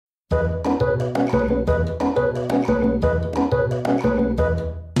This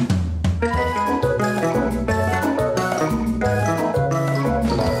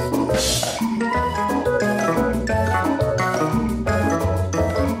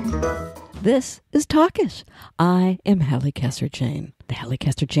is TALKish. I am Halli Casser-Jayne. The Halli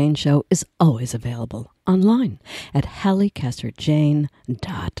Casser-Jayne Show is always available online at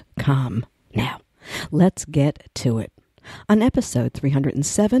hallicasser-jayne.com. Now, let's get to it. On episode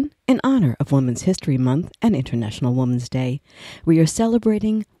 307, in honor of Women's History Month and International Women's Day, we are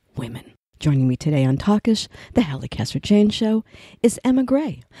celebrating women. Joining me today on TALKish, the Halli Casser-Jayne Show, is Emma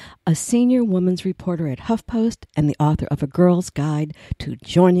Gray, a senior women's reporter at HuffPost and the author of A Girl's Guide to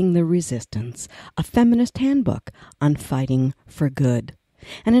Joining the Resistance, a feminist handbook on fighting for good.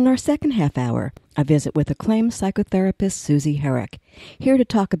 And in our second half hour, I visit with acclaimed psychotherapist Susie Herrick, here to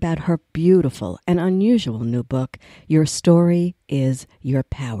talk about her beautiful and unusual new book, Your Story is Your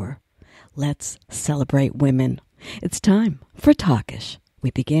Power. Let's celebrate women. It's time for TALKish.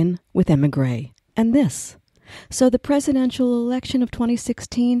 We begin with Emma Gray and this. So the presidential election of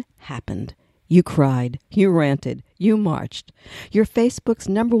 2016 happened. You cried, you ranted, you marched. You're Facebook's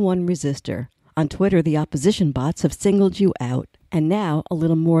 #1 resistor. On Twitter, the opposition bots have singled you out. And now, a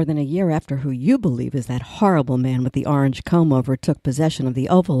little more than a year after who you believe is that horrible man with the orange comb-over took possession of the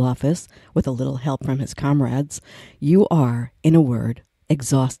Oval Office, with a little help from his comrades, you are, in a word,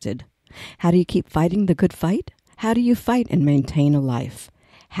 exhausted. How do you keep fighting the good fight? How do you fight and maintain a life?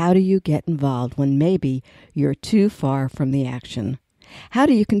 How do you get involved when maybe you're too far from the action? How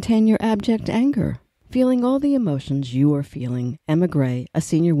do you contain your abject anger? Feeling all the emotions you are feeling, Emma Gray, a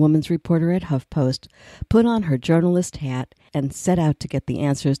senior women's reporter at HuffPost, put on her journalist hat and set out to get the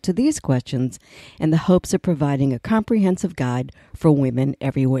answers to these questions in the hopes of providing a comprehensive guide for women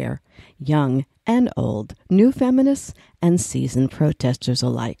everywhere, young and old, new feminists and seasoned protesters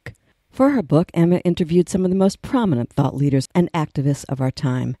alike. For her book, Emma interviewed some of the most prominent thought leaders and activists of our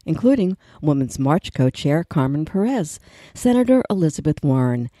time, including Women's March co-chair Carmen Perez, Senator Elizabeth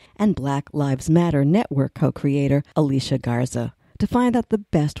Warren, and Black Lives Matter Network co-creator Alicia Garza, to find out the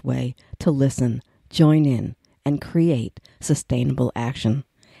best way to listen, join in, and create sustainable action.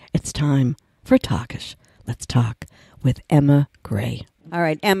 It's time for TALKish. Let's talk with Emma Gray. All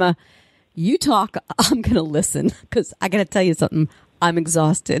right, Emma, you talk. I'm going to listen because I got to tell you something. I'm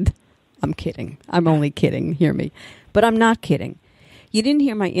exhausted. I'm kidding. I'm only kidding. Hear me. But I'm not kidding. You didn't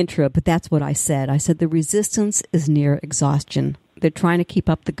hear my intro, but that's what I said. I said the resistance is near exhaustion. They're trying to keep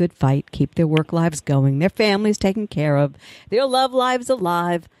up the good fight, keep their work lives going, their families taken care of, their love lives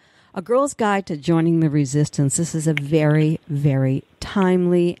alive. A Girl's Guide to Joining the Resistance. This is a very, very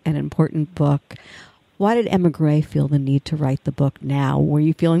timely and important book. Why did Emma Gray feel the need to write the book now? Were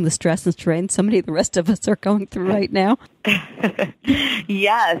you feeling the stress and strain so many of the rest of us are going through right now?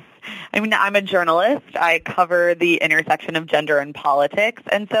 Yes. I mean, I'm a journalist. I cover the intersection of gender and politics.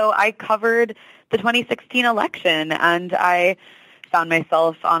 And so I covered the 2016 election, and I found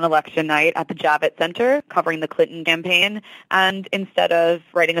myself on election night at the Javits Center covering the Clinton campaign. And instead of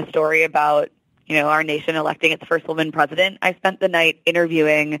writing a story about, our nation electing its first woman president, I spent the night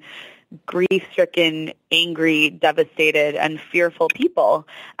interviewing grief-stricken, angry, devastated, and fearful people.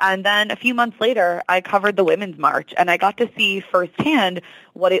 And then a few months later, I covered the Women's March, and I got to see firsthand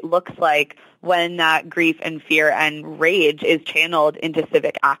what it looks like when that grief and fear and rage is channeled into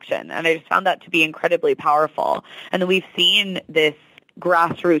civic action. And I just found that to be incredibly powerful. And then we've seen this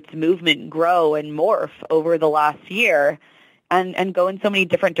grassroots movement grow and morph over the last year and go in so many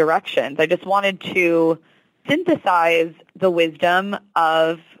different directions. I just wanted to synthesize the wisdom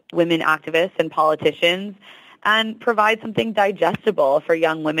of women activists and politicians and provide something digestible for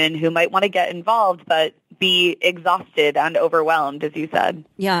young women who might want to get involved but be exhausted and overwhelmed, as you said.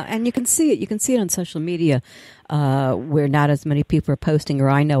 Yeah, and you can see it. You can see it on social media where not as many people are posting, or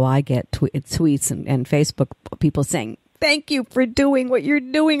I know I get tweets and Facebook people saying, thank you for doing what you're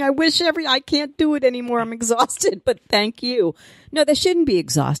doing. I wish I can't do it anymore. I'm exhausted, but thank you. No, they shouldn't be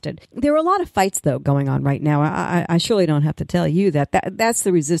exhausted. There are a lot of fights, though, going on right now. I surely don't have to tell you that's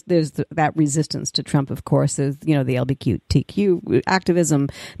the there's that resistance to Trump, of course. There's, the LGBTQ activism,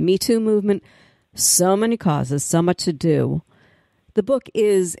 Me Too movement, so many causes, so much to do. The book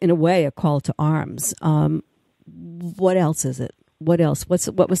is, in a way, a call to arms. What else is it? What else?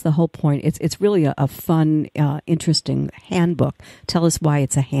 What was the whole point? It's really a fun, interesting handbook. Tell us why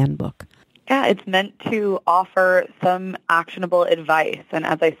it's a handbook. Yeah, it's meant to offer some actionable advice, and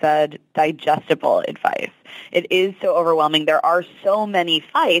as I said, digestible advice. It is so overwhelming. There are so many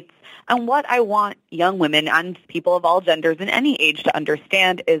fights, and what I want young women and people of all genders in any age to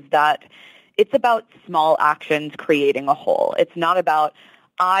understand is that it's about small actions creating a whole. It's not about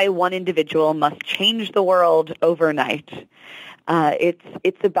I, one individual, must change the world overnight.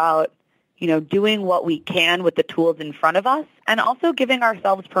 It's about, doing what we can with the tools in front of us, and also giving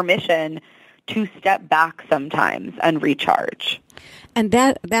ourselves permission to step back sometimes and recharge. And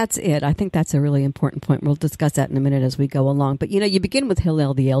that's it. I think that's a really important point. We'll discuss that in a minute as we go along. But, you begin with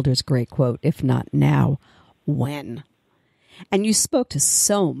Hillel the Elder's great quote, "If not now, when?" And you spoke to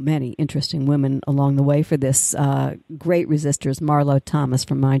so many interesting women along the way for this. Great resistors, Marlo Thomas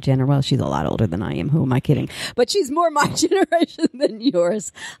from my generation. Well, she's a lot older than I am. Who am I kidding? But she's more my generation than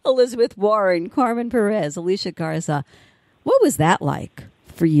yours. Elizabeth Warren, Carmen Perez, Alicia Garza. What was that like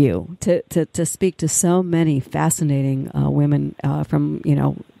for you to speak to so many fascinating women from,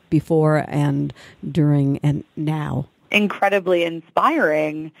 before and during and now? Incredibly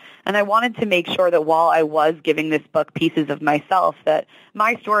inspiring. And I wanted to make sure that while I was giving this book pieces of myself, that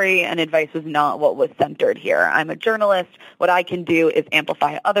my story and advice was not what was centered here. I'm a journalist. What I can do is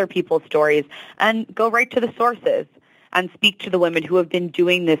amplify other people's stories and go right to the sources and speak to the women who have been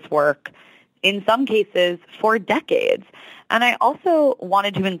doing this work, in some cases, for decades. And I also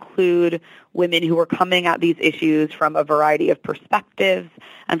wanted to include women who were coming at these issues from a variety of perspectives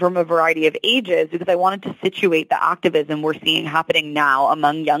and from a variety of ages, because I wanted to situate the activism we're seeing happening now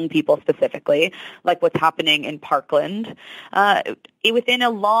among young people specifically, like what's happening in Parkland, within a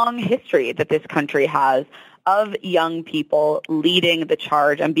long history that this country has of young people leading the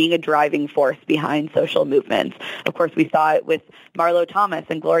charge and being a driving force behind social movements. Of course, we saw it with Marlo Thomas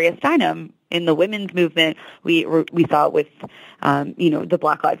and Gloria Steinem in the women's movement. We saw it with, the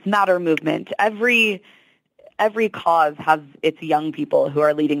Black Lives Matter movement. Every cause has its young people who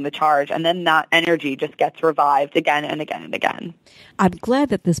are leading the charge, and then that energy just gets revived again and again and again. I'm glad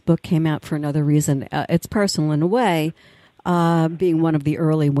that this book came out for another reason. It's personal in a way, being one of the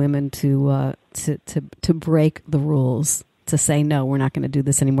early women to break the rules, to say, no, we're not going to do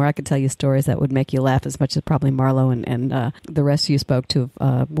this anymore. I could tell you stories that would make you laugh as much as probably Marlo and the rest you spoke to,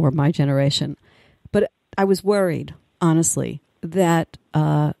 more of my generation. But I was worried, honestly, that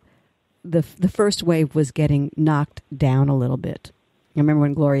the first wave was getting knocked down a little bit. I remember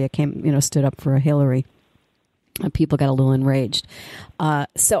when Gloria stood up for Hillary. People got a little enraged.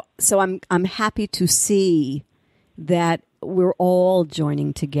 So I'm happy to see that we're all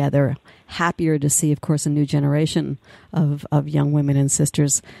joining together. Happier to see, of course, a new generation of young women and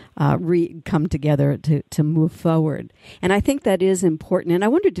sisters come together to move forward. And I think that is important. And I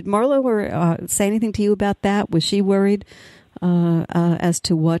wonder, did Marlo say anything to you about that? Was she worried as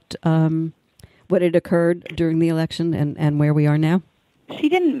to what had occurred during the election and where we are now? She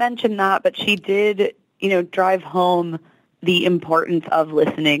didn't mention that, but she did, drive home the importance of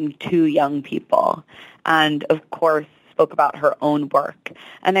listening to young people. And, of course, spoke about her own work.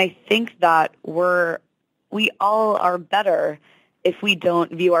 And I think that we all are better if we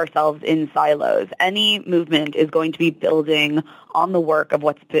don't view ourselves in silos. Any movement is going to be building on the work of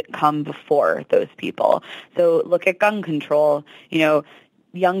what's come before those people. So look at gun control.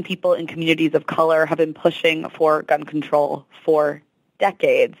 Young people in communities of color have been pushing for gun control for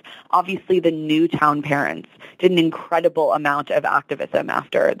decades. Obviously, the Newtown parents did an incredible amount of activism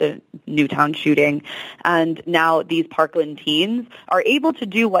after the Newtown shooting. And now these Parkland teens are able to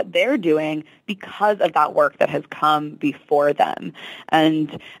do what they're doing because of that work that has come before them.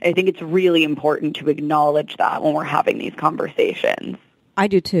 And I think it's really important to acknowledge that when we're having these conversations. I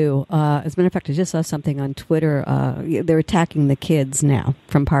do too. As a matter of fact, I just saw something on Twitter. They're attacking the kids now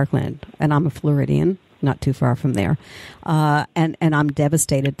from Parkland, and I'm a Floridian, not too far from there. And I'm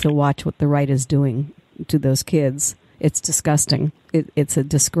devastated to watch what the right is doing to those kids. It's disgusting. It's a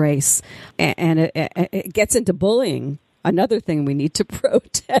disgrace. And it gets into bullying, another thing we need to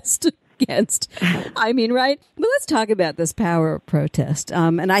protest against. I mean, right? But let's talk about this power of protest.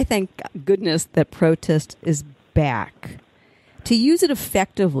 And I thank goodness that protest is back. To use it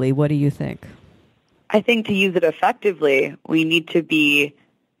effectively, what do you think? I think to use it effectively,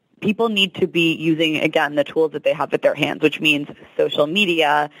 people need to be using, again, the tools that they have at their hands, which means social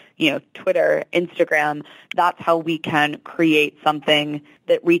media, Twitter, Instagram. That's how we can create something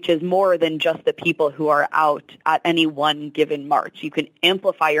that reaches more than just the people who are out at any one given march. You can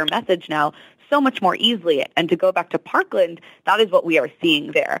amplify your message now so much more easily. And to go back to Parkland, that is what we are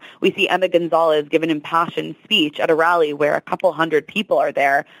seeing there. We see Emma Gonzalez give an impassioned speech at a rally where a couple hundred people are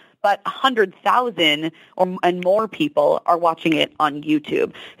there, but 100,000 and more people are watching it on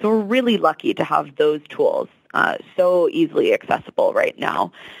YouTube. So we're really lucky to have those tools so easily accessible right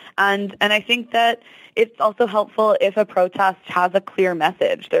now. And I think that it's also helpful if a protest has a clear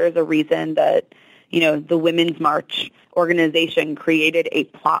message. There is a reason that, the Women's March organization created a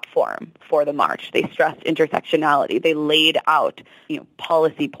platform for the march. They stressed intersectionality. They laid out,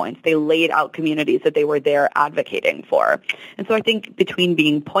 policy points. They laid out communities that they were there advocating for. And so I think between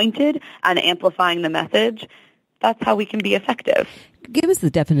being pointed and amplifying the message, that's how we can be effective. Give us the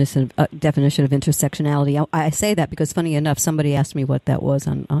definition of intersectionality. I say that because, funny enough, somebody asked me what that was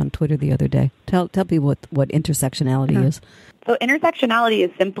on Twitter the other day. Tell people what intersectionality is. So intersectionality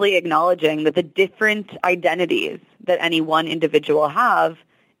is simply acknowledging that the different identities that any one individual have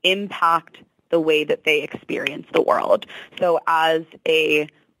impact the way that they experience the world. So as a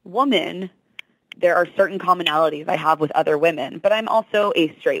woman, there are certain commonalities I have with other women, but I'm also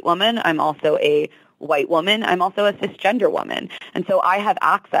a straight woman. I'm also a white woman. I'm also a cisgender woman. And so I have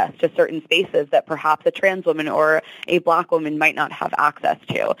access to certain spaces that perhaps a trans woman or a black woman might not have access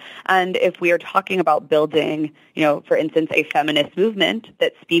to. And if we are talking about building, for instance, a feminist movement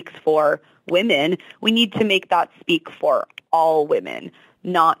that speaks for women, we need to make that speak for all women,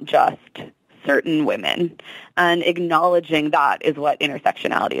 not just certain women. And acknowledging that is what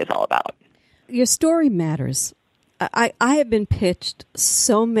intersectionality is all about. Your story matters. I have been pitched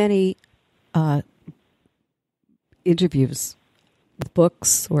so many interviews with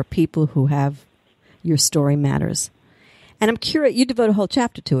books or people who have your story matters. And I'm curious, you devote a whole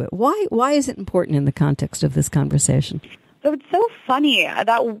chapter to it. Why is it important in the context of this conversation? So it's so funny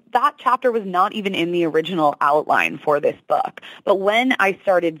that chapter was not even in the original outline for this book. But when I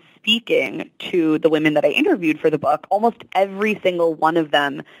started speaking to the women that I interviewed for the book, almost every single one of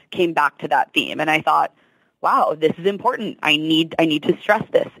them came back to that theme. And I thought, wow, this is important. I need to stress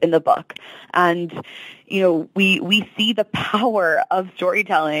this in the book. And, we see the power of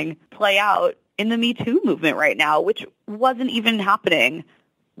storytelling play out in the Me Too movement right now, which wasn't even happening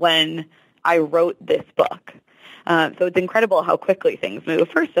when I wrote this book. So it's incredible how quickly things move,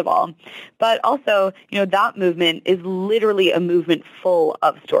 first of all. But also, that movement is literally a movement full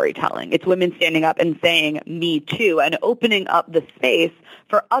of storytelling. It's women standing up and saying, me too, and opening up the space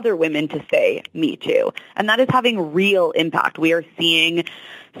for other women to say, me too. And that is having real impact. We are seeing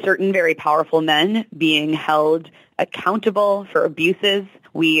certain very powerful men being held accountable for abuses.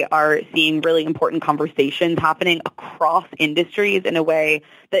 We are seeing really important conversations happening across industries in a way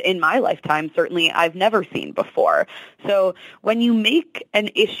that in my lifetime, certainly I've never seen before. So when you make an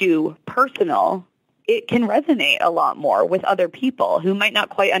issue personal, it can resonate a lot more with other people who might not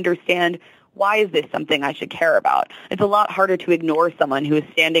quite understand, why is this something I should care about? It's a lot harder to ignore someone who is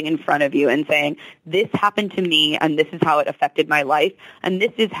standing in front of you and saying, this happened to me and this is how it affected my life and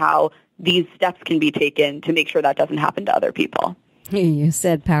this is how these steps can be taken to make sure that doesn't happen to other people. You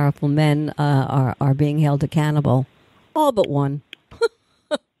said powerful men are being held accountable. All but one.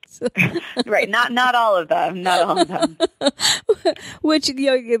 Right. Not all of them. Not all of them. Which,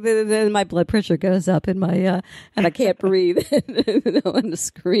 then my blood pressure goes up and and I can't breathe and I want to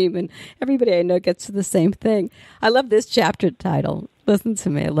scream. And everybody I know gets to the same thing. I love this chapter title. Listen to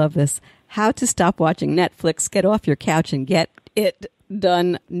me. I love this. How to Stop Watching Netflix, Get Off Your Couch and Get It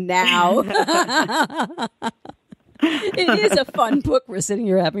Done Now. It is a fun book. We're sitting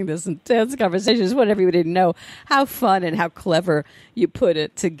here having this intense conversation. I just want everybody to know how fun and how clever you put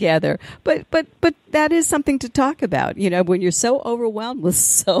it together. But that is something to talk about. When you're so overwhelmed with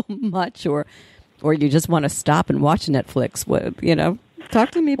so much, or you just want to stop and watch Netflix.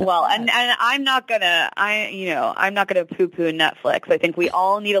 Talk to me about that. And I'm not gonna poo-poo Netflix. I think we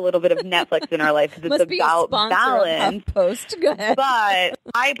all need a little bit of Netflix in our life because it's about balance. Huffpost. Go ahead. But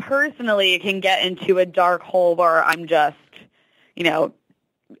I personally can get into a dark hole where I'm just,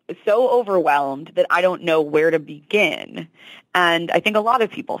 so overwhelmed that I don't know where to begin. And I think a lot of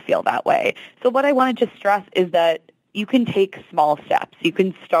people feel that way. So what I wanted to stress is that you can take small steps. You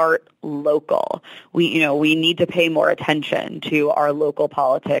can start local. We need to pay more attention to our local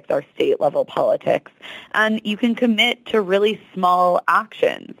politics, our state level politics. And you can commit to really small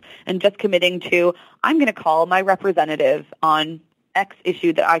actions and just committing to, I'm going to call my representative on X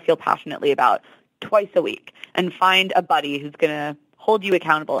issue that I feel passionately about twice a week and find a buddy who's going to hold you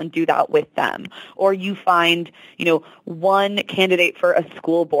accountable and do that with them. Or you find, one candidate for a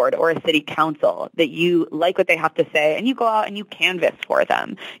school board or a city council that you like what they have to say, and you go out and you canvass for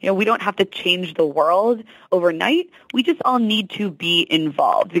them. We don't have to change the world overnight. We just all need to be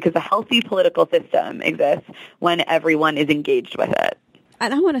involved because a healthy political system exists when everyone is engaged with it.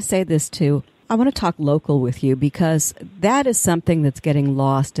 And I want to say this too. I want to talk local with you because that is something that's getting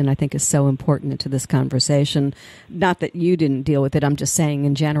lost and I think is so important to this conversation. Not that you didn't deal with it. I'm just saying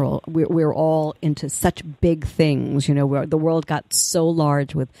in general, we're all into such big things. Where the world got so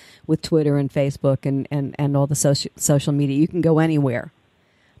large with Twitter and Facebook and all the social media. You can go anywhere.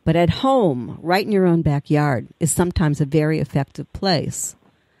 But at home, right in your own backyard, is sometimes a very effective place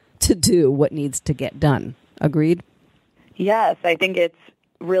to do what needs to get done. Agreed? Yes, I think it's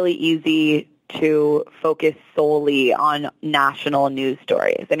really easy to focus solely on national news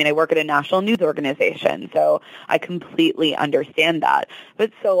stories. I mean, I work at a national news organization, so I completely understand that.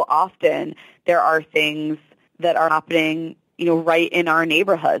 But so often there are things that are happening, right in our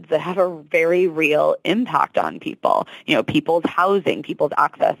neighborhoods that have a very real impact on people. People's housing, people's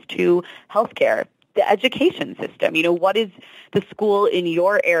access to healthcare, the education system. What is the school in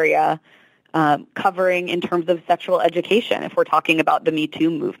your area covering in terms of sexual education, if we're talking about the Me Too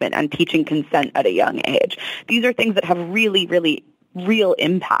movement and teaching consent at a young age? These are things that have really, really real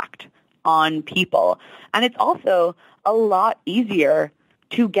impact on people. And it's also a lot easier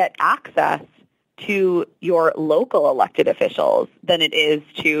to get access to your local elected officials than it is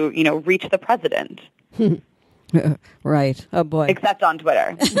to, reach the president. Right. Oh, boy. Except on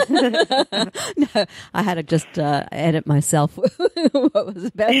Twitter. No, I had to just edit myself what was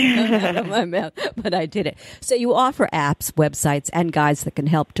about to come out of my mouth, but I did it. So you offer apps, websites, and guides that can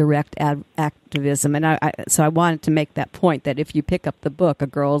help direct activism. And so I wanted to make that point that if you pick up the book, A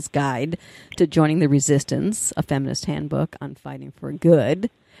Girl's Guide to Joining the Resistance, a feminist handbook on fighting for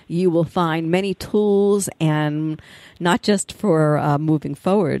good, you will find many tools, and not just for moving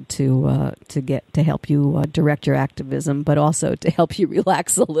forward to help you direct your activism, but also to help you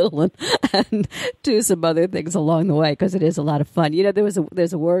relax a little and do some other things along the way, because it is a lot of fun.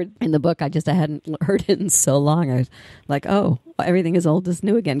 There's a word in the book I hadn't heard it in so long. I was like, oh, everything is old is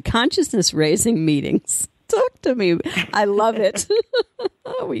new again. Consciousness raising meetings. Talk to me. I love it.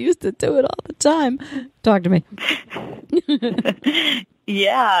 We used to do it all the time. Talk to me.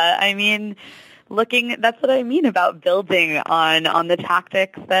 Yeah, I mean, that's what I mean about building on the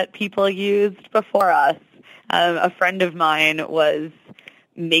tactics that people used before us. A friend of mine was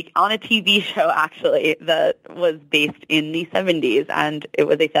on a TV show, actually, that was based in the 70s, and it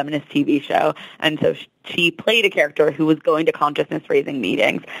was a feminist TV show. And so she played a character who was going to consciousness-raising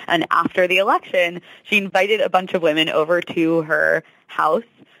meetings. And after the election, she invited a bunch of women over to her house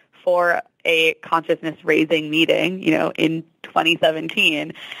for a consciousness-raising meeting, in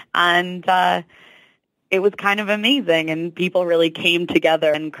 2017. And it was kind of amazing, and people really came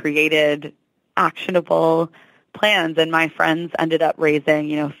together and created actionable plans. And my friends ended up raising,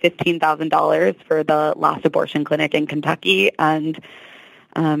 $15,000 for the last abortion clinic in Kentucky, and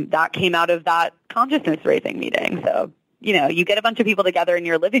that came out of that consciousness-raising meeting. So, you get a bunch of people together in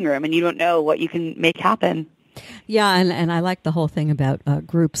your living room, and you don't know what you can make happen. Yeah, and I like the whole thing about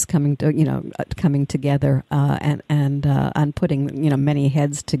groups coming together and putting many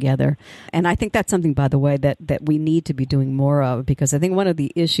heads together. And I think that's something, by the way, that we need to be doing more of, because I think one of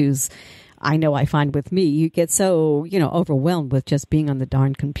the issues I know I find with me, you get so overwhelmed with just being on the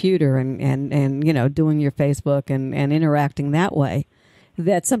darn computer and doing your Facebook and interacting that way,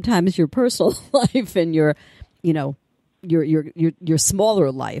 that sometimes your personal life and your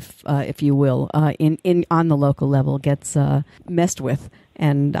smaller life, if you will, on the local level gets messed with.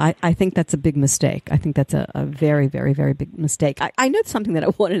 And I think that's a big mistake. I think that's a very, very, very big mistake. I know something that I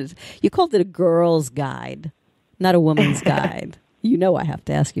wanted. You called it a girl's guide, not a woman's guide. I have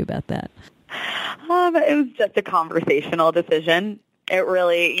to ask you about that. It was just a conversational decision. It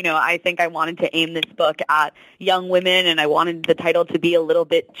really, I think I wanted to aim this book at young women, and I wanted the title to be a little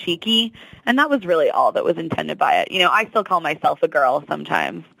bit cheeky, and that was really all that was intended by it. I still call myself a girl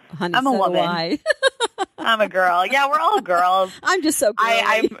sometimes. Honey, I'm a woman. I'm a girl. Yeah, we're all girls. I'm just so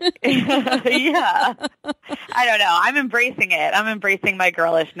girly. Yeah. I don't know. I'm embracing it. I'm embracing my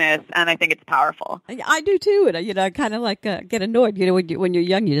girlishness, and I think it's powerful. I do too. And I kind of get annoyed. When you're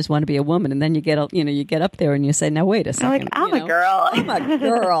young, you just want to be a woman, and then you get up there and you say, "Now wait a second. I'm a girl. I'm a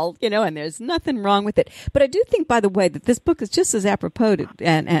girl." And there's nothing wrong with it. But I do think, by the way, that this book is just as apropos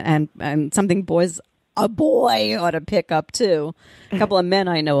and something a boy ought to pick up too. A couple of men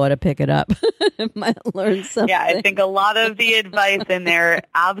I know ought to pick it up. Might learn something. Yeah, I think a lot of the advice in there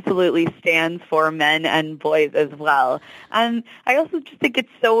absolutely stands for men and boys as well. And I also just think it's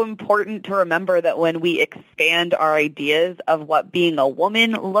so important to remember that when we expand our ideas of what being a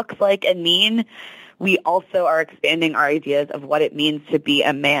woman looks like and mean, we also are expanding our ideas of what it means to be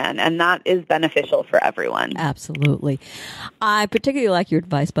a man, and that is beneficial for everyone. Absolutely. I particularly like your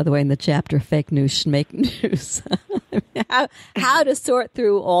advice, by the way, in the chapter, Fake News, Schmake News. how to sort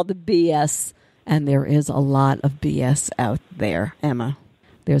through all the BS, and there is a lot of BS out there, Emma.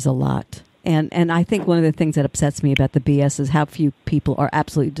 There's a lot. And I think one of the things that upsets me about the BS is how few people are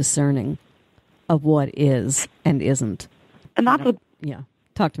absolutely discerning of what is and isn't. And that's what... Yeah.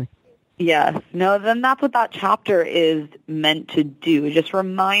 Talk to me. Yes. No, then that's what that chapter is meant to do. Just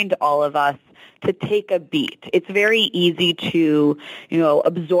remind all of us to take a beat. It's very easy to,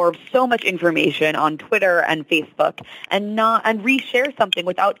 absorb so much information on Twitter and Facebook and reshare something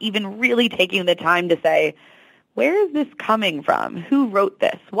without even really taking the time to say, where is this coming from? Who wrote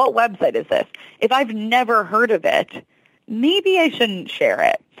this? What website is this? If I've never heard of it, maybe I shouldn't share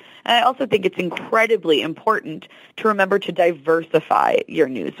it. And I also think it's incredibly important to remember to diversify your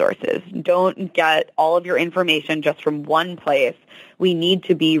news sources. Don't get all of your information just from one place. We need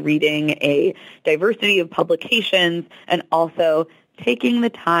to be reading a diversity of publications and also taking the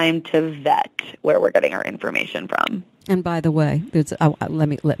time to vet where we're getting our information from. And by the way,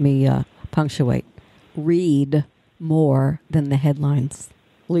 let me punctuate. Read more than the headlines,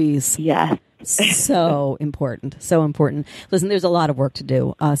 please. Yes. So important. So important. Listen, there's a lot of work to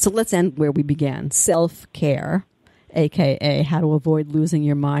do. So let's end where we began. Self-care, a.k.a. how to avoid losing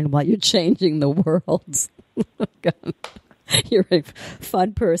your mind while you're changing the world. God. You're a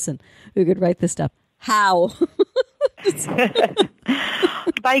fun person who could write this stuff. How?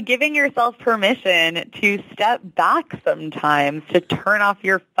 By giving yourself permission to step back sometimes, to turn off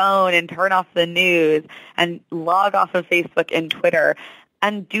your phone and turn off the news and log off of Facebook and Twitter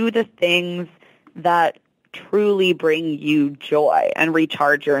and do the things that truly bring you joy and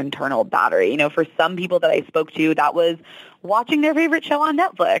recharge your internal battery. For some people that I spoke to, that was watching their favorite show on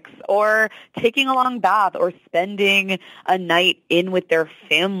Netflix or taking a long bath or spending a night in with their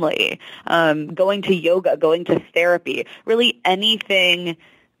family, going to yoga, going to therapy, really anything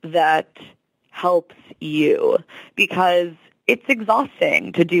that helps you, because it's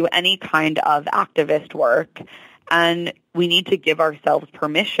exhausting to do any kind of activist work. And we need to give ourselves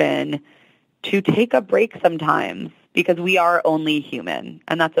permission to take a break sometimes, because we are only human,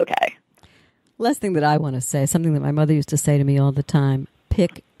 and that's okay. Last thing that I want to say, something that my mother used to say to me all the time,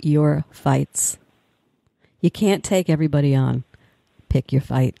 pick your fights. You can't take everybody on. Pick your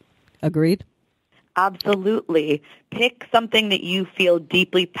fight. Agreed? Absolutely. Pick something that you feel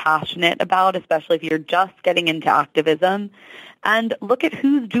deeply passionate about, especially if you're just getting into activism, and look at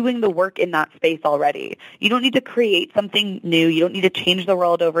who's doing the work in that space already. You don't need to create something new. You don't need to change the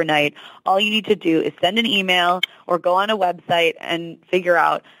world overnight. All you need to do is send an email or go on a website and figure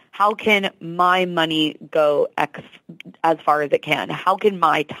out, how can my money go as far as it can? How can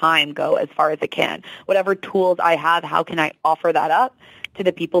my time go as far as it can? Whatever tools I have, how can I offer that up to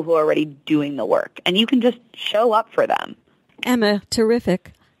the people who are already doing the work? And you can just show up for them. Emma,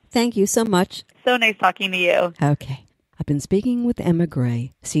 terrific. Thank you so much. So nice talking to you. Okay. I've been speaking with Emma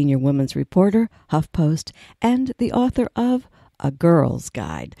Gray, senior women's reporter, HuffPost, and the author of A Girl's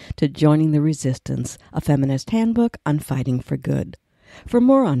Guide to Joining the Resistance, a feminist handbook on fighting for good. For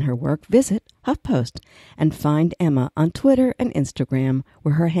more on her work, visit HuffPost and find Emma on Twitter and Instagram,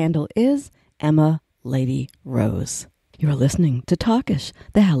 where her handle is Emma Lady Rose. You're listening to TALKish,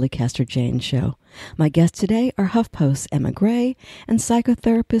 the Halli Casser-Jayne Show. My guests today are HuffPost's Emma Gray and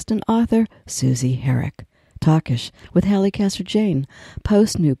psychotherapist and author Susie Herrick. TALKish with Halli Casser-Jayne.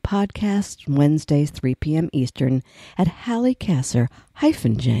 Post new podcasts Wednesdays, 3 p.m. Eastern at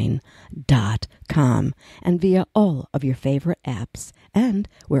hallicasser-jayne.com and via all of your favorite apps. And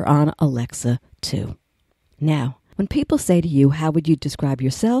we're on Alexa, too. Now, when people say to you, how would you describe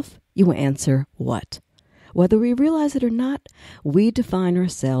yourself? You answer, what? Whether we realize it or not, we define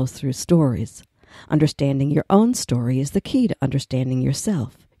ourselves through stories. Understanding your own story is the key to understanding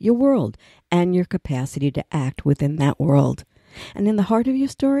yourself, your world, and your capacity to act within that world. And in the heart of your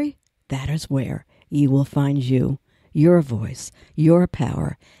story, that is where you will find you, your voice, your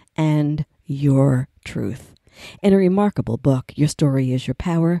power, and your truth. In a remarkable book, Your Story is Your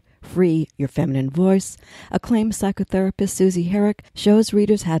Power, Free Your Feminine Voice, acclaimed psychotherapist Susie Herrick shows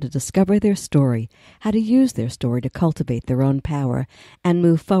readers how to discover their story, how to use their story to cultivate their own power, and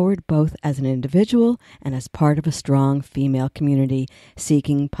move forward both as an individual and as part of a strong female community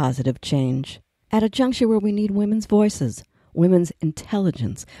seeking positive change. At a juncture where we need women's voices, women's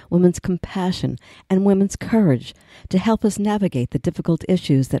intelligence, women's compassion, and women's courage to help us navigate the difficult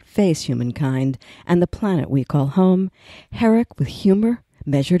issues that face humankind and the planet we call home, Herrick, with humor,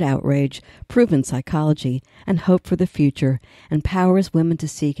 measured outrage, proven psychology, and hope for the future, empowers women to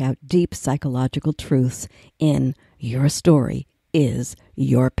seek out deep psychological truths in Your Story is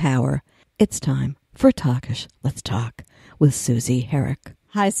Your Power. It's time for TALKish. Let's talk with Susie Herrick.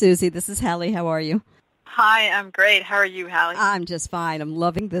 Hi, Susie. This is Halli. How are you? Hi, I'm great. How are you, Halli? I'm just fine. I'm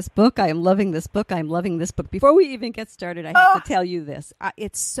loving this book. I am loving this book. I'm loving this book. Before we even get started, I have to tell you this.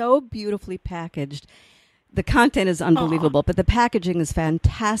 It's so beautifully packaged. The content is unbelievable, but the packaging is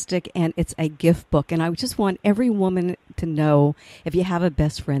fantastic, and it's a gift book. And I just want every woman to know, if you have a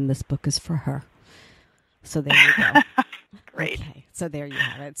best friend, this book is for her. So there you go. Great. Okay, so there you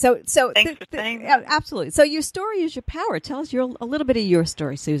have it. So thanks for saying that. Absolutely. So your story is your power. Tell us a little bit of your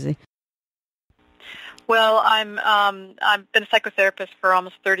story, Susie. Well, I've been a psychotherapist for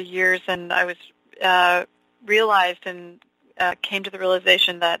almost 30 years, and I was realized and came to the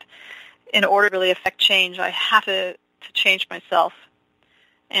realization that in order to really affect change, I have to change myself.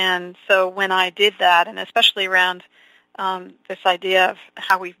 And so when I did that, and especially around this idea of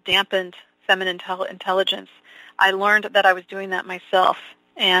how we've dampened feminine intelligence, I learned that I was doing that myself.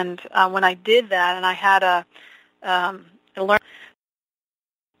 And when I did that, and I had a learned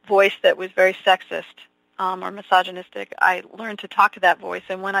voice that was very sexist or misogynistic, I learned to talk to that voice.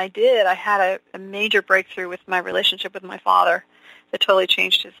 And when I did, I had a major breakthrough with my relationship with my father that totally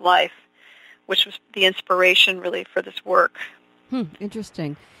changed his life, which was the inspiration, really, for this work.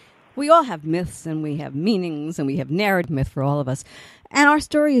 Interesting. We all have myths, and we have meanings, and we have narrative myth for all of us. And our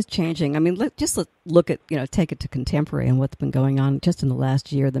story is changing. I mean, let's look at, take it to contemporary and what's been going on just in the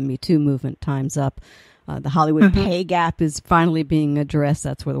last year. The Me Too movement, time's up. The Hollywood pay gap is finally being addressed.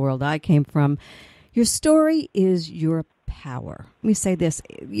 That's where the world I came from. Your story is your power. Let me say this.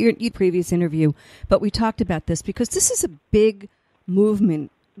 Your previous interview, but we talked about this because this is a big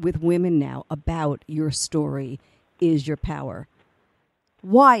movement with women now about your story is your power.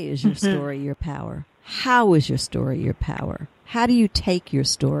 Why is your story your power? How is your story your power? How do you take your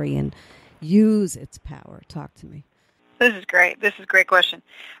story and use its power? Talk to me. This is great. This is a great question.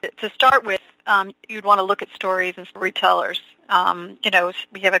 To start with, you'd want to look at stories and storytellers.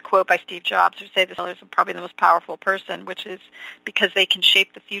 We have a quote by Steve Jobs who says the storytellers are probably the most powerful person, which is because they can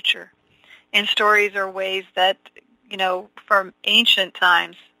shape the future. And stories are ways that, from ancient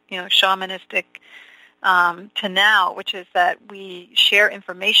times, shamanistic to now, which is that we share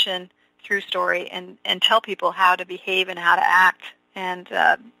information through story and tell people how to behave and how to act. And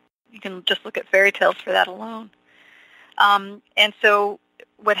you can just look at fairy tales for that alone. And so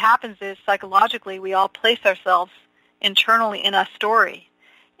what happens is psychologically we all place ourselves internally in a story.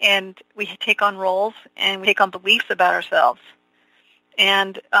 And we take on roles and we take on beliefs about ourselves.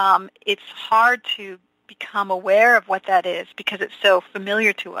 And it's hard to become aware of what that is because it's so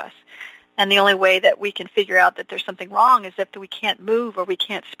familiar to us. And the only way that we can figure out that there's something wrong is if we can't move or we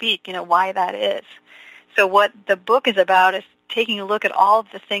can't speak, why that is. So what the book is about is taking a look at all of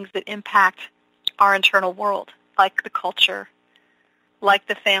the things that impact our internal world, like the culture, like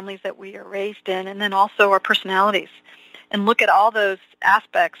the families that we are raised in, and then also our personalities, and look at all those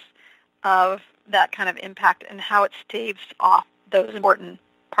aspects of that kind of impact and how it staves off those important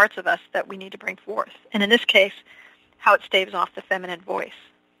parts of us that we need to bring forth. And in this case, how it staves off the feminine voice.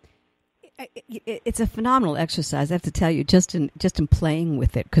 It's a phenomenal exercise. I have to tell you, just in playing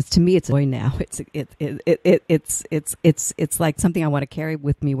with it, because to me it's a joy now. It's like something I want to carry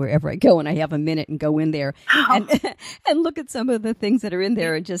with me wherever I go, and I have a minute and go in there and look at some of the things that are in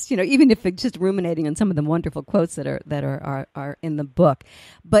there, and just even if it's just ruminating on some of the wonderful quotes that are in the book.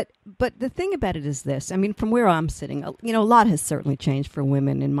 But the thing about it is this. I mean, from where I'm sitting, a lot has certainly changed for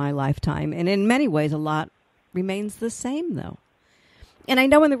women in my lifetime, and in many ways, a lot remains the same, though. And I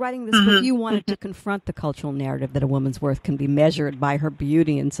know in the writing of this book, you wanted to confront the cultural narrative that a woman's worth can be measured by her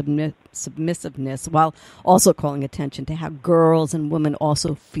beauty and submissiveness, while also calling attention to how girls and women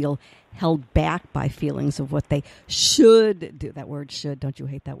also feel held back by feelings of what they should do. That word "should," don't you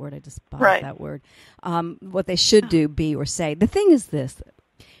hate that word? I despise that word. What they should do, be, or say. The thing is this.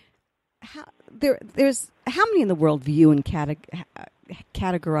 There's how many in the world view and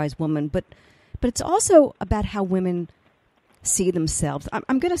categorize women, but it's also about how women see themselves.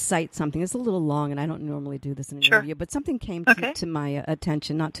 I'm going to cite something. It's a little long, and I don't normally do this in an interview, but something came to my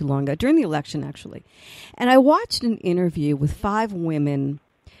attention not too long ago, during the election, actually. And I watched an interview with 5 women.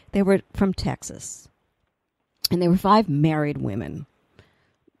 They were from Texas, and they were 5 married women,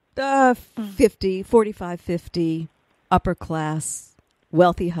 45, 50, upper class,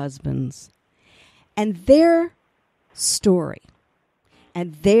 wealthy husbands. And their story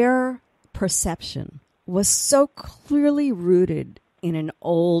and their perception was so clearly rooted in an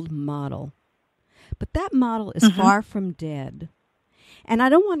old model. But that model is far from dead. And I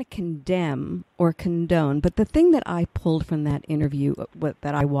don't want to condemn or condone, but the thing that I pulled from that interview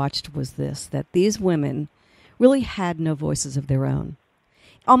that I watched was this, that these women really had no voices of their own.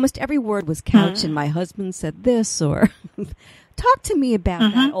 Almost every word was couched in "my husband said this," or talk to me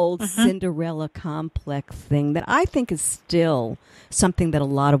about that old Cinderella complex thing that I think is still something that a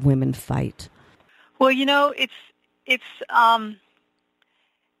lot of women fight. Well, it's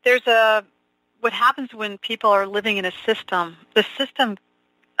there's a what happens when people are living in a system, the system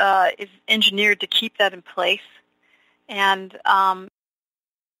is engineered to keep that in place. And,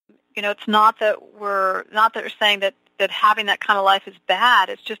 it's not that we're saying that having that kind of life is bad.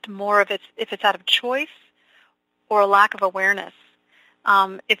 It's just more of if it's out of choice or a lack of awareness.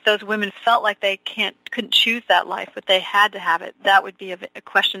 If those women felt like they couldn't choose that life, but they had to have it, that would be a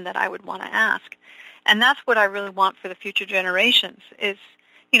question that I would want to ask. And that's what I really want for the future generations is,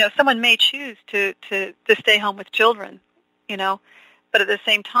 someone may choose to stay home with children, but at the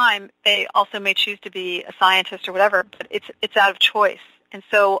same time, they also may choose to be a scientist or whatever, but it's out of choice. And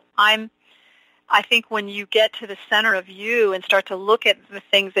so I think when you get to the center of you and start to look at the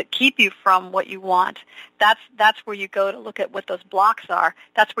things that keep you from what you want, that's where you go to look at what those blocks are.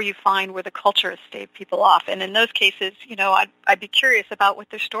 That's where you find where the culture has staved people off. And in those cases, I'd be curious about what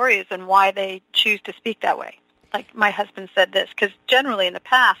their story is and why they choose to speak that way. Like my husband said this, because generally in the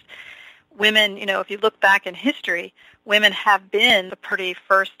past, women, if you look back in history, women have been the pretty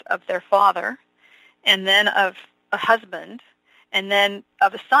first of their father, and then of a husband, and then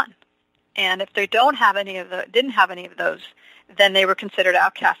of a son. And if they didn't have any of those, then they were considered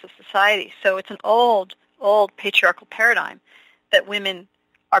outcasts of society. So it's an old patriarchal paradigm that women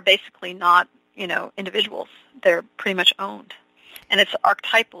are basically not, individuals. They're pretty much owned. And it's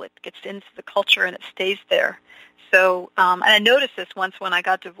archetypal. It gets into the culture and it stays there. So, and I noticed this once when I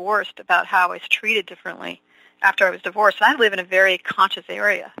got divorced about how I was treated differently after I was divorced. And I live in a very conscious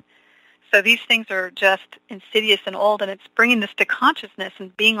area. So these things are just insidious and old, and it's bringing this to consciousness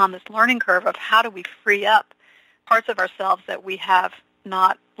and being on this learning curve of how do we free up parts of ourselves that we have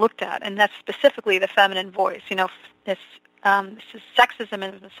not looked at, and that's specifically the feminine voice. This is sexism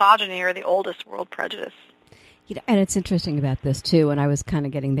and misogyny are the oldest world prejudice. And it's interesting about this too, and I was kind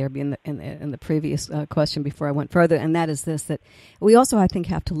of getting there in the previous question before I went further, and that is this, that we also, I think,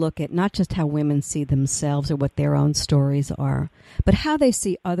 have to look at not just how women see themselves or what their own stories are, but how they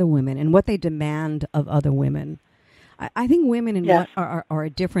see other women and what they demand of other women. I think women what are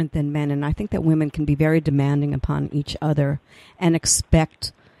different than men, and I think that women can be very demanding upon each other and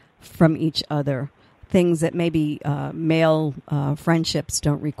expect from each other things that maybe male friendships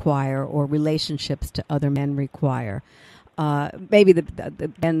don't require or relationships to other men require. Maybe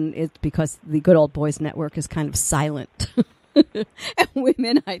then it's because the good old boys network is kind of silent. And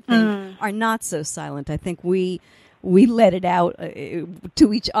women, I think, are not so silent. I think we let it out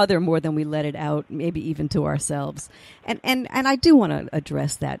to each other more than we let it out, maybe even to ourselves. And I do want to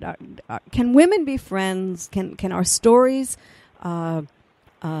address that. Can women be friends? Can our stories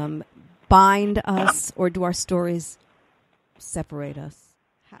bind us, or do our stories separate us?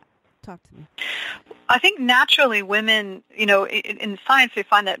 Talk to me. I think naturally women, in science we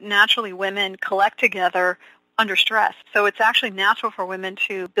find that naturally women collect together under stress. So it's actually natural for women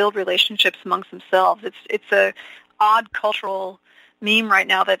to build relationships amongst themselves. It's a odd cultural meme right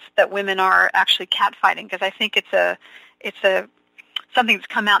now that women are actually catfighting, because I think it's a something that's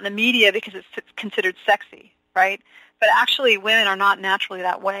come out in the media because it's considered sexy, right? But actually, women are not naturally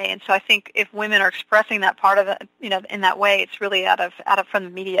that way, and so I think if women are expressing that part of it, in that way, it's really out of from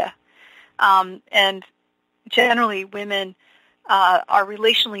the media. And generally, women are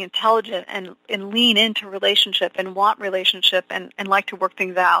relationally intelligent and lean into relationship and want relationship and like to work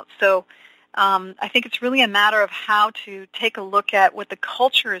things out. So I think it's really a matter of how to take a look at what the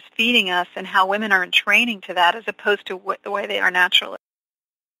culture is feeding us and how women are in training to that, as opposed to the way they are naturally.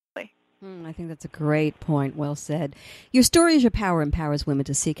 I think that's a great point. Well said. Your story is your power empowers women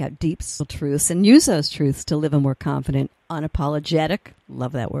to seek out deep truths and use those truths to live a more confident, unapologetic,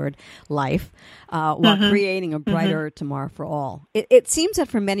 love that word, life, while creating a brighter tomorrow for all. It seems that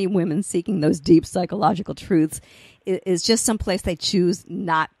for many women, seeking those deep psychological truths is just someplace they choose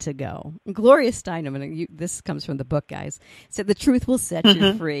not to go. Gloria Steinem, and this comes from the book, guys, said the truth will set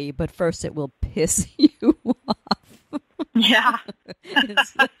you free, but first it will piss you off. Yeah.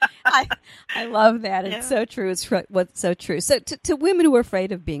 I love that. It's so true. It's what's so true. So to women who are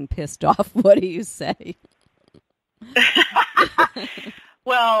afraid of being pissed off, what do you say?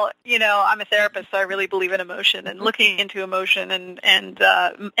 Well, I'm a therapist, so I really believe in emotion and looking into emotion, and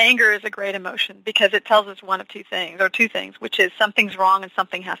anger is a great emotion because it tells us one of two things, which is something's wrong and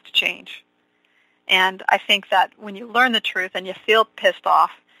something has to change. And I think that when you learn the truth and you feel pissed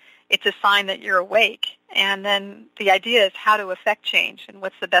off, it's a sign that you're awake. And then the idea is how to affect change and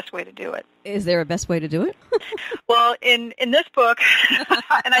what's the best way to do it. Is there a best way to do it? Well, in this book,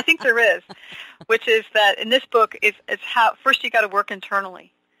 and I think there is, which is that in this book is how first you got to work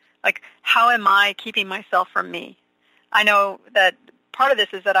internally. Like, how am I keeping myself from me? I know that part of this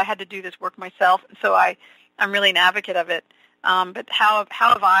is that I had to do this work myself, and so I'm really an advocate of it. But how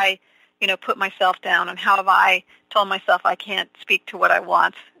have I, put myself down, and how have I told myself I can't speak to what I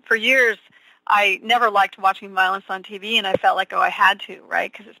want? For years, I never liked watching violence on TV, and I felt like, I had to,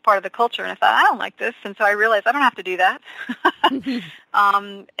 right, because it's part of the culture. And I thought, I don't like this, and so I realized I don't have to do that.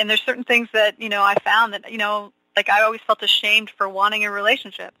 And there's certain things that, I found that, like I always felt ashamed for wanting a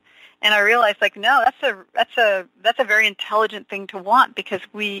relationship. And I realized, like, no, that's a very intelligent thing to want, because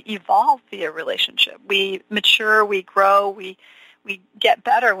we evolve via relationship. We mature, we grow, we get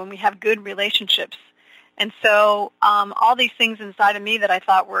better when we have good relationships. And so all these things inside of me that I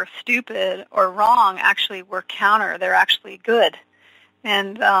thought were stupid or wrong actually were counter. They're actually good.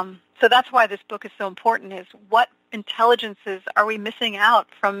 And so that's why this book is so important, is what intelligences are we missing out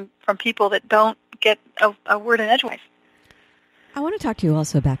from people that don't get a word in edgewise? I want to talk to you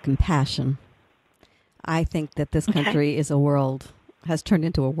also about compassion. I think that this country has turned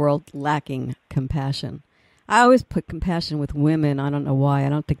into a world lacking compassion. I always put compassion with women. I don't know why. I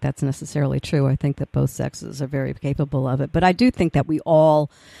don't think that's necessarily true. I think that both sexes are very capable of it. But I do think that we all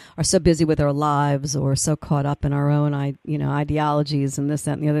are so busy with our lives, or so caught up in our own, ideologies and this,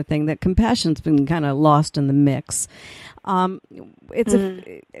 that, and the other thing, that compassion's been kind of lost in the mix.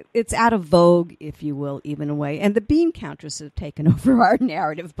 It's out of vogue, if you will, even in a way. And the bean counters have taken over our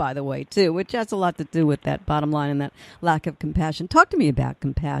narrative, by the way, too, which has a lot to do with that bottom line and that lack of compassion. Talk to me about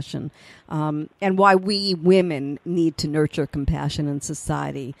compassion, and why we women need to nurture compassion in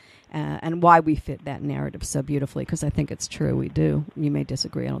society, and why we fit that narrative so beautifully, because I think it's true. We do. You may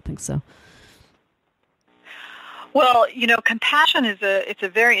disagree. I don't think so. Well, compassion it's a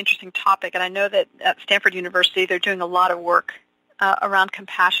very interesting topic, and I know that at Stanford University they're doing a lot of work around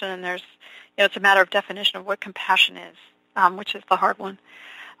compassion, and there's, it's a matter of definition of what compassion is, which is the hard one.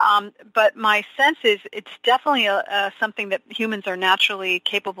 But my sense is it's definitely something that humans are naturally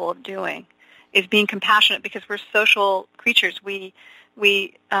capable of doing, is being compassionate, because we're social creatures. We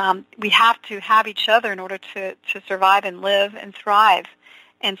have to have each other in order to survive and live and thrive.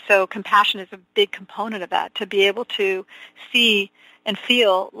 And so compassion is a big component of that, to be able to see and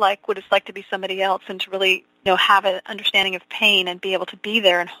feel like what it's like to be somebody else, and to really, have an understanding of pain, and be able to be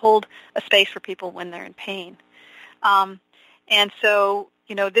there and hold a space for people when they're in pain. And so,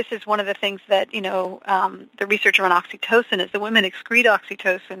 this is one of the things that, the research around oxytocin is the women excrete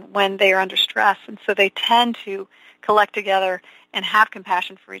oxytocin when they are under stress, and so they tend to collect together and have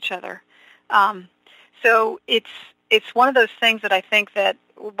compassion for each other. So it's one of those things that I think that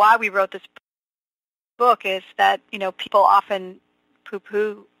why we wrote this book is that, people often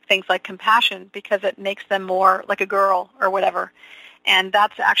poo-poo things like compassion because it makes them more like a girl or whatever. And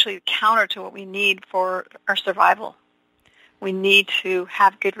that's actually counter to what we need for our survival. We need to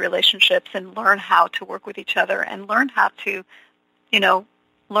have good relationships and learn how to work with each other, and learn how to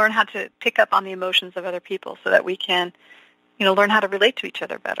pick up on the emotions of other people, so that we can, learn how to relate to each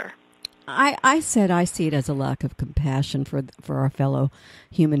other better. I said I see it as a lack of compassion for our fellow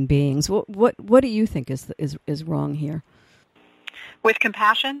human beings. What do you think is wrong here? With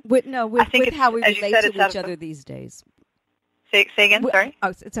compassion? With how we relate to each other these days. Say again, sorry?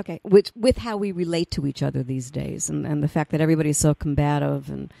 Oh, it's okay. With how we relate to each other these days, and the fact that everybody's so combative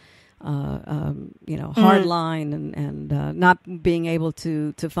and hardline, and not being able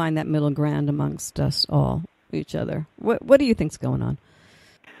to find that middle ground amongst us all, each other. What do you think's going on?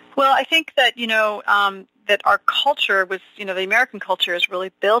 Well, I think that, that our culture was, the American culture is really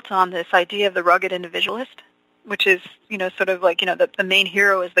built on this idea of the rugged individualist, which is, sort of like, the main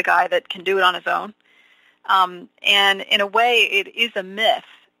hero is the guy that can do it on his own. And in a way, it is a myth.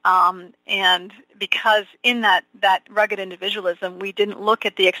 And because in that rugged individualism, we didn't look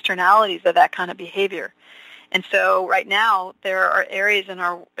at the externalities of that kind of behavior. And so right now, there are areas in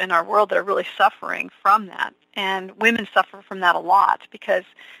our world that are really suffering from that. And women suffer from that a lot, because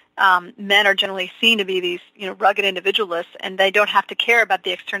men are generally seen to be these, rugged individualists, and they don't have to care about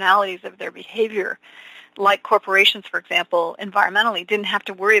the externalities of their behavior. Like corporations, for example, environmentally, didn't have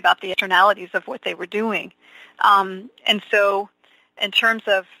to worry about the externalities of what they were doing. And so in terms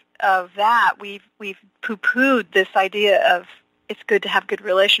of that, we've poo-pooed this idea of it's good to have good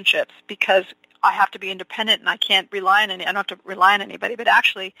relationships, because I have to be independent and I can't rely on I don't have to rely on anybody. But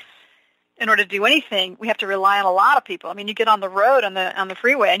actually, in order to do anything, we have to rely on a lot of people. I mean, you get on the road on the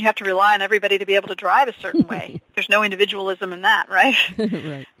freeway, and you have to rely on everybody to be able to drive a certain way. There's no individualism in that, right?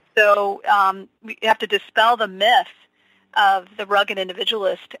 Right. So we have to dispel the myth of the rugged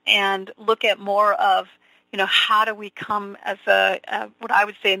individualist and look at more of, how do we come as what I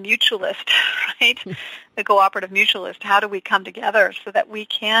would say a mutualist, right? A cooperative mutualist. How do we come together so that we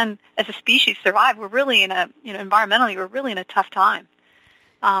can, as a species, survive? We're really environmentally, we're really in a tough time.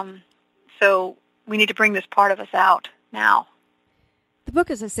 So we need to bring this part of us out now. The book,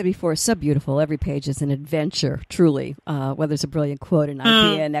 as I said before, is so beautiful. Every page is an adventure, truly. Whether it's a brilliant quote, an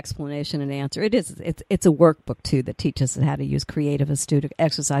idea, an explanation, an answer. It's a workbook, too, that teaches us how to use creative, astute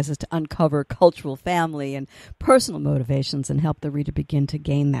exercises to uncover cultural, family, and personal motivations and help the reader begin to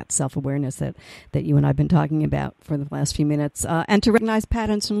gain that self-awareness that you and I have been talking about for the last few minutes, and to recognize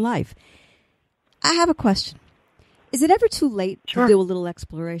patterns in life. I have a question. Is it ever too late to do a little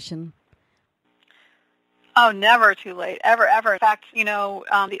exploration? Oh, never too late, ever, ever. In fact,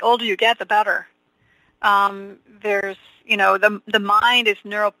 the older you get, the better. There's, the mind is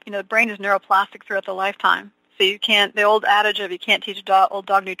the brain is neuroplastic throughout the lifetime. So you can't, the old adage of you can't teach old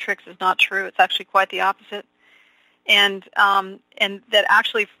dog new tricks is not true. It's actually quite the opposite. And that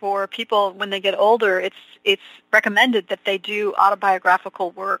actually for people when they get older, it's recommended that they do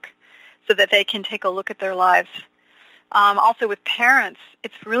autobiographical work so that they can take a look at their lives. Also with parents,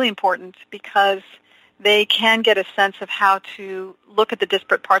 it's really important because they can get a sense of how to look at the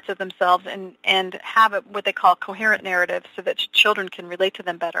disparate parts of themselves and have what they call coherent narrative so that children can relate to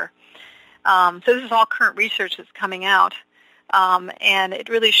them better. So this is all current research that's coming out, and it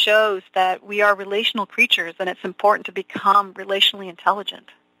really shows that we are relational creatures, and it's important to become relationally intelligent.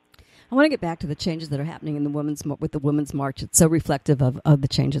 I want to get back to the changes that are happening in with the Women's March. It's so reflective of the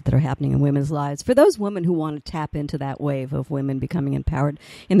changes that are happening in women's lives. For those women who want to tap into that wave of women becoming empowered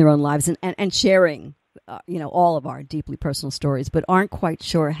in their own lives and sharing all of our deeply personal stories, but aren't quite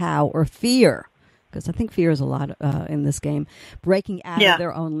sure how, or fear, because I think fear is a lot in this game, breaking out of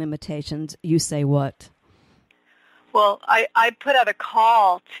their own limitations. You say what? Well, I put out a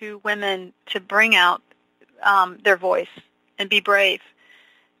call to women to bring out their voice and be brave,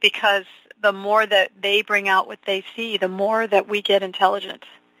 because the more that they bring out what they see, the more that we get intelligent,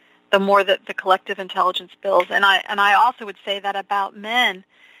 the more that the collective intelligence builds. And I also would say that about men,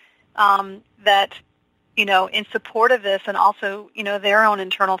 that in support of this and also, their own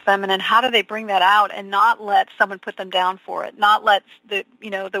internal feminine, how do they bring that out and not let someone put them down for it, not let the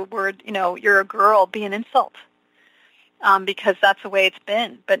word, you're a girl be an insult, because that's the way it's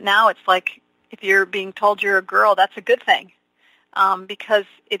been. But now it's like if you're being told you're a girl, that's a good thing, because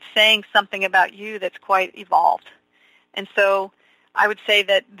it's saying something about you that's quite evolved. And so I would say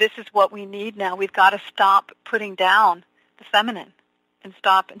that this is what we need now. We've got to stop putting down the feminine and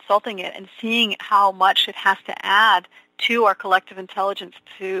stop insulting it and seeing how much it has to add to our collective intelligence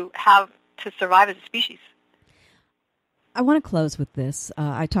to survive as a species. I want to close with this.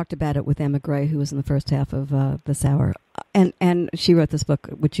 I talked about it with Emma Gray, who was in the first half of this hour, and she wrote this book,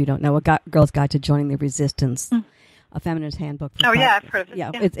 which you don't know, A Girl's Guide to Joining the Resistance, a feminist handbook. I've heard of it.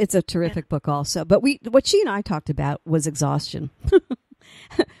 Yeah, it's a terrific book also. But what she and I talked about was exhaustion.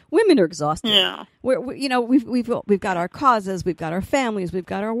 Women are exhausted. Yeah. We've got our causes, we've got our families, we've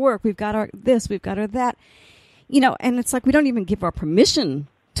got our work, we've got our this, we've got our that. And it's like we don't even give our permission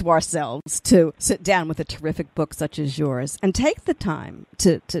to ourselves to sit down with a terrific book such as yours and take the time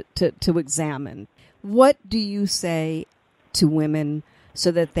to examine. What do you say to women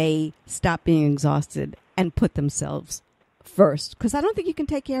so that they stop being exhausted and put themselves first? Because I don't think you can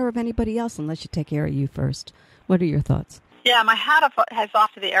take care of anybody else unless you take care of you first. What are your thoughts? Yeah, my hat has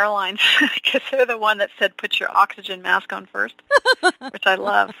off to the airlines because they're the one that said put your oxygen mask on first, which I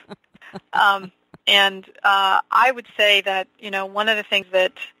love. And I would say that, one of the things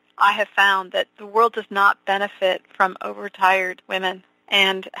that I have found that the world does not benefit from overtired women.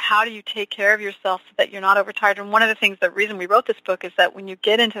 And how do you take care of yourself so that you're not overtired? And one of the things, the reason we wrote this book is that when you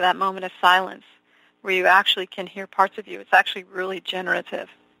get into that moment of silence where you actually can hear parts of you, it's actually really generative.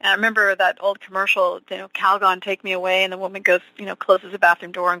 And I remember that old commercial, Calgon, take me away, and the woman goes, closes the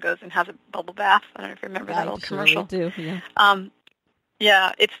bathroom door and goes and has a bubble bath. I don't know if you remember that old commercial. I do, yeah.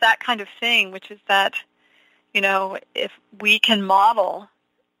 Yeah, it's that kind of thing, which is that, if we can model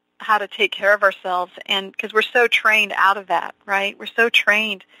how to take care of ourselves, and because we're so trained out of that, right? We're so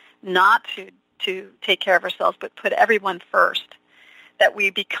trained not to take care of ourselves, but put everyone first, that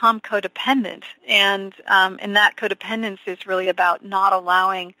we become codependent, and that codependence is really about not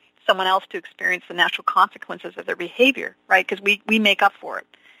allowing someone else to experience the natural consequences of their behavior, right? Because we make up for it.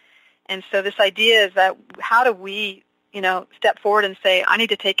 And so this idea is that how do we, step forward and say, I need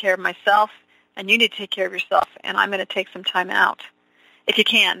to take care of myself, and you need to take care of yourself, and I'm going to take some time out, if you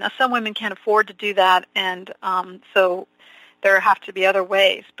can. Now, some women can't afford to do that, and so there have to be other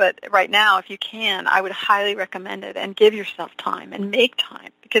ways. But right now, if you can, I would highly recommend it, and give yourself time and make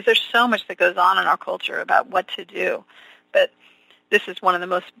time, because there's so much that goes on in our culture about what to do. But this is one of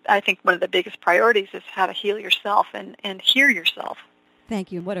the biggest priorities is how to heal yourself and hear yourself.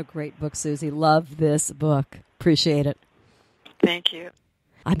 Thank you. What a great book, Susie. Love this book. Appreciate it. Thank you.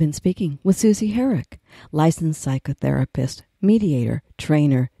 I've been speaking with Susie Herrick, licensed psychotherapist, mediator,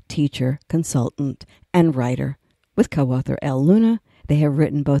 trainer, teacher, consultant, and writer. With co-author Elle Luna, they have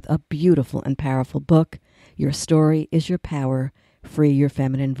written both a beautiful and powerful book, Your Story is Your Power, Free Your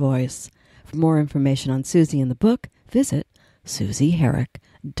Feminine Voice. For more information on Susie and the book, visit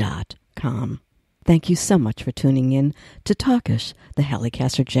susieherrick.com. Thank you so much for tuning in to TALKish, the Halli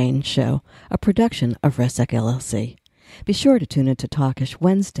Casser-Jayne Show, a production of Resec LLC. Be sure to tune in to TALKish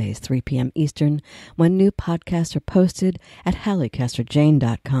Wednesdays, 3 p.m. Eastern, when new podcasts are posted at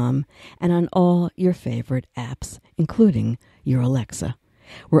hallicasser-jayne.com and on all your favorite apps, including your Alexa.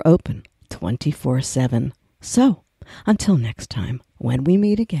 We're open 24/7. So, until next time, when we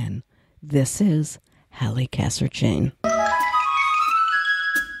meet again, this is Halli Casser-Jayne.